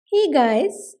Hey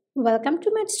guys, welcome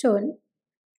to Mathstoon.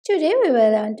 Today we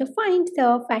will learn to find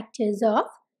the factors of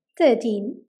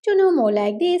 13. To know more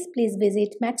like this, please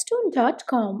visit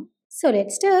mathstoon.com. So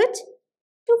let's start.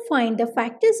 To find the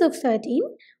factors of 13,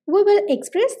 we will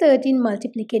express 13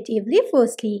 multiplicatively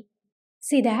firstly.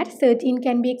 See that 13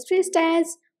 can be expressed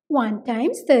as 1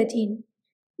 times 13.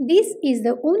 This is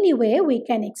the only way we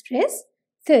can express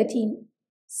 13.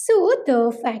 So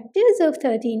the factors of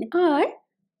 13 are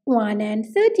 1 and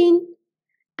 13,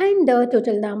 and the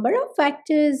total number of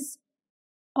factors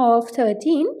of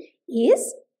 13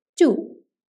 is 2.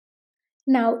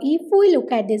 Now if we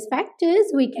look at these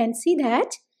factors, we can see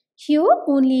that here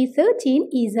only 13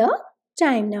 is a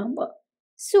prime number.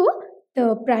 So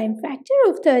the prime factor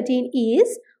of 13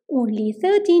 is only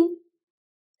 13.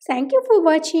 Thank you for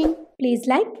watching. Please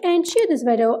like and share this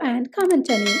video and comment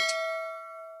on it.